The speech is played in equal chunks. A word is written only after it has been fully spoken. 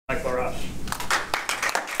for us.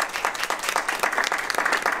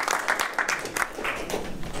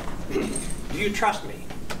 Do you trust me?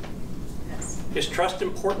 Yes. Is trust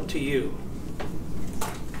important to you?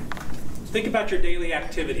 Think about your daily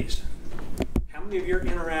activities. How many of your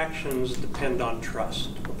interactions depend on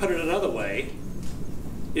trust? Or put it another way,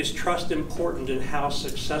 is trust important in how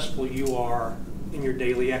successful you are in your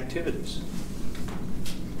daily activities?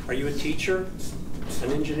 Are you a teacher,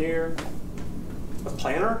 an engineer, a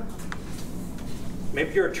planner?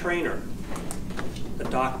 Maybe you're a trainer, a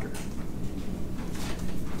doctor.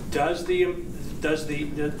 Does the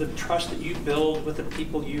trust that you build with the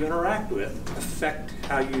people you interact with affect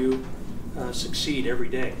how you succeed every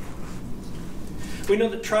day? We know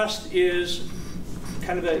that trust is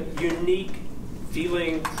kind of a unique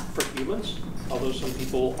feeling for humans, although some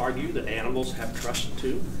people argue that animals have trust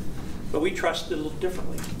too. But we trust a little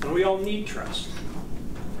differently, and we all need trust.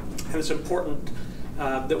 And it's important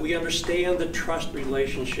that we understand the trust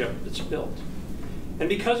relationship that's built. And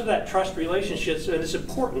because of that trust relationship, and it's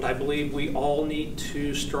important, I believe we all need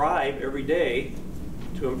to strive every day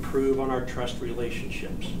to improve on our trust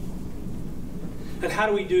relationships. And how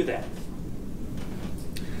do we do that?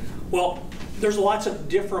 Well, there's lots of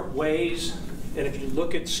different ways, and if you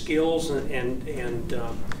look at skills and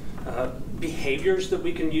behaviors that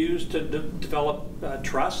we can use to develop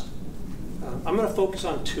trust, I'm going to focus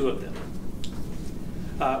on two of them.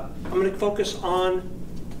 I'm going to focus on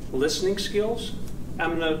listening skills.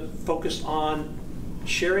 I'm going to focus on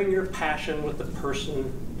sharing your passion with the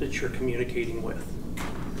person that you're communicating with.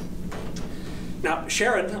 Now,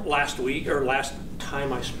 Sharon last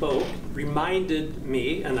time I spoke, reminded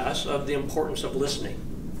me and us of the importance of listening.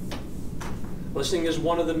 Listening is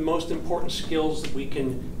one of the most important skills that we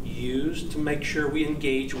can use to make sure we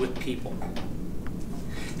engage with people.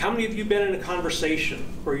 How many of you have been in a conversation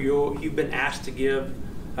where you've been asked to give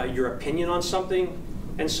your opinion on something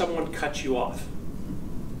and someone cuts you off?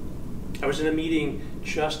 I was in a meeting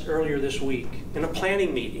just earlier this week, in a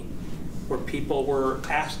planning meeting, where people were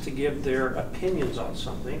asked to give their opinions on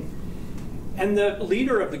something, and the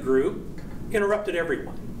leader of the group interrupted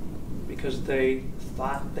everyone because they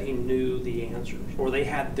thought they knew the answers, or they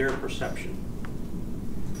had their perception.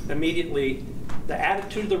 Immediately, the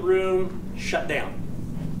attitude of the room shut down.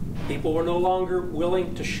 People were no longer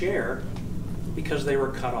willing to share because they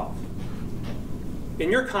were cut off.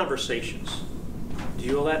 In your conversations, do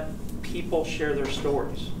you let people share their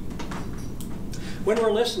stories? When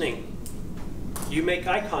we're listening, you make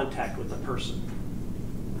eye contact with the person.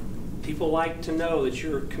 People like to know that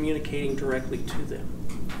you're communicating directly to them.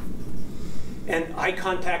 And eye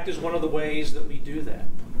contact is one of the ways that we do that.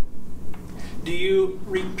 Do you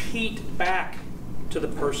repeat back to the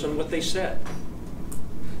person what they said?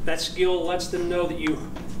 That skill lets them know that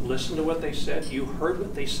you listened to what they said, you heard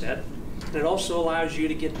what they said, and it also allows you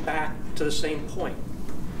to get back to the same point.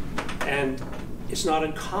 And it's not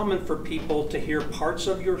uncommon for people to hear parts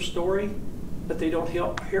of your story, but they don't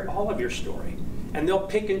hear all of your story. And they'll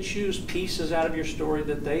pick and choose pieces out of your story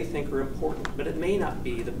that they think are important, but it may not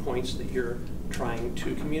be the points that you're trying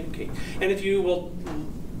to communicate. And if you will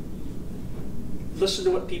listen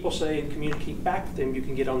to what people say and communicate back to them, you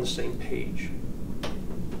can get on the same page.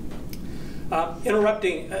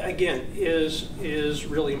 Interrupting, again, is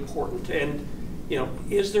really important. And,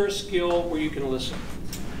 is there a skill where you can listen?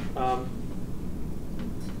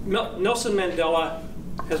 Nelson Mandela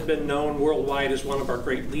has been known worldwide as one of our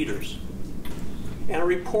great leaders. And a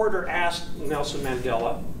reporter asked Nelson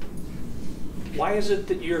Mandela, why is it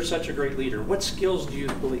that you're such a great leader? What skills do you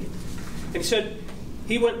believe? And he said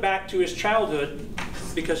he went back to his childhood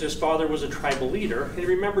because his father was a tribal leader, and he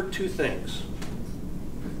remembered two things.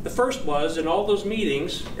 The first was, in all those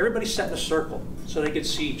meetings, everybody sat in a circle so they could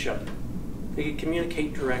see each other. They could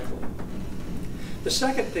communicate directly. The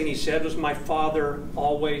second thing he said was, my father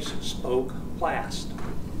always spoke last.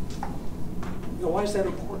 Why is that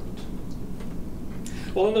important?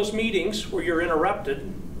 Well, in those meetings where you're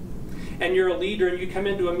interrupted, and you're a leader and you come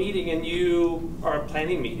into a meeting and you are a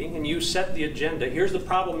planning meeting and you set the agenda, here's the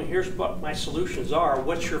problem and here's what my solutions are,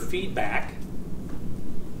 what's your feedback?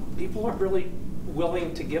 People aren't really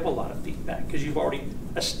willing to give a lot of feedback because you've already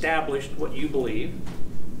established what you believe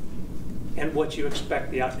and what you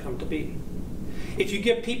expect the outcome to be. If you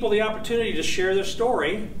give people the opportunity to share their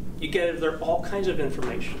story, you get all kinds of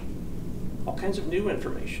information, all kinds of new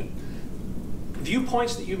information.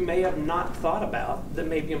 Viewpoints that you may have not thought about that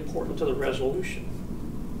may be important to the resolution.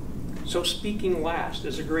 So speaking last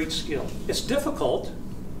is a great skill. It's difficult,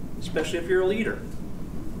 especially if you're a leader,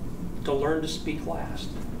 to learn to speak last.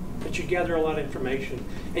 But you gather a lot of information,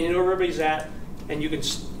 and you know where everybody's at, and you can,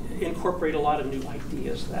 incorporate a lot of new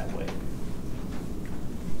ideas that way.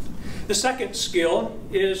 The second skill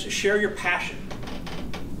is share your passion.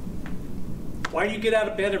 Why do you get out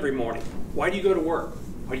of bed every morning? Why do you go to work?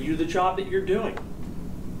 Why do you do the job that you're doing?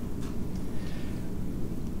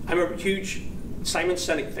 I'm a huge Simon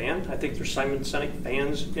Sinek fan. I think there's Simon Sinek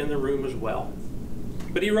fans in the room as well.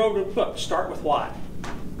 But he wrote a book, Start With Why.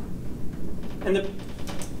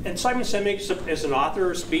 And Simon Sinek is an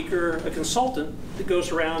author, a speaker, a consultant that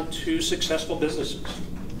goes around to successful businesses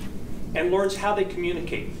and learns how they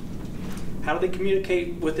communicate. How do they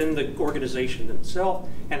communicate within the organization itself,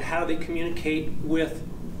 and how do they communicate with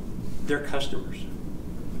their customers?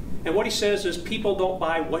 And what he says is people don't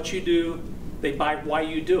buy what you do, they buy why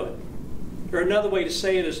you do it. Or another way to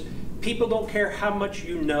say it is people don't care how much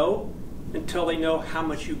you know until they know how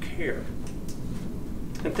much you care.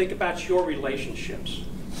 And think about your relationships.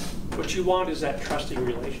 What you want is that trusting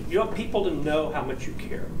relationship. You want people to know how much you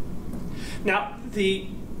care. Now, the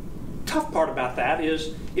tough part about that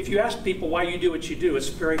is if you ask people why you do what you do, it's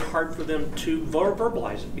very hard for them to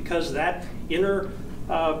verbalize it, because that inner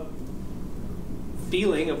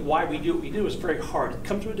feeling of why we do what we do is very hard. It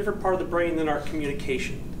comes from a different part of the brain than our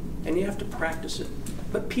communication, and you have to practice it.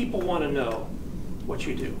 But people want to know what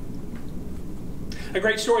you do. A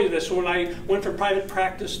great story of this, when I went from private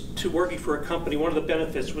practice to working for a company, one of the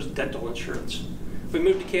benefits was dental insurance. We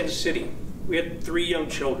moved to Kansas City. We had 3 young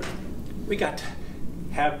children. We got to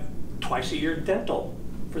have twice a year dental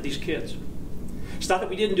for these kids. It's not that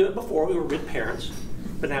we didn't do it before, we were good parents,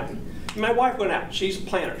 but now my wife went out, she's a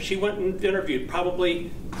planner. She went and interviewed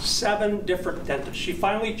probably 7 different dentists. She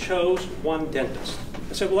finally chose one dentist.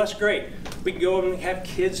 I said, well, that's great. We can go and have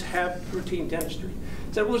kids have routine dentistry.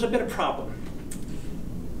 I said, well, there's a bit of problem.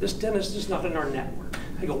 This dentist is not in our network.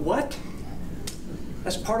 I go, what?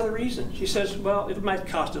 That's part of the reason. She says, well, it might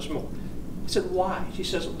cost us more. I said, why? She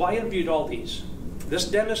says, well, I interviewed all these. This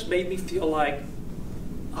dentist made me feel like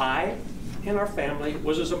I and our family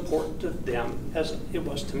was as important to them as it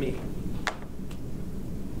was to me.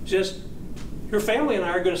 She says, your family and I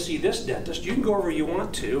are going to see this dentist. You can go wherever you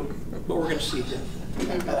want to, but we're going to see him.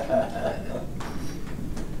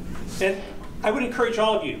 And I would encourage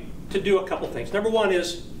all of you to do a couple things. Number one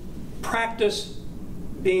is practice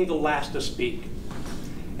being the last to speak,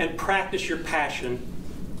 and practice your passion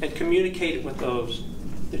and communicate it with those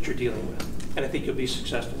that you're dealing with. And I think you'll be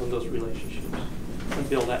successful in those relationships and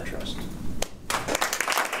build that trust.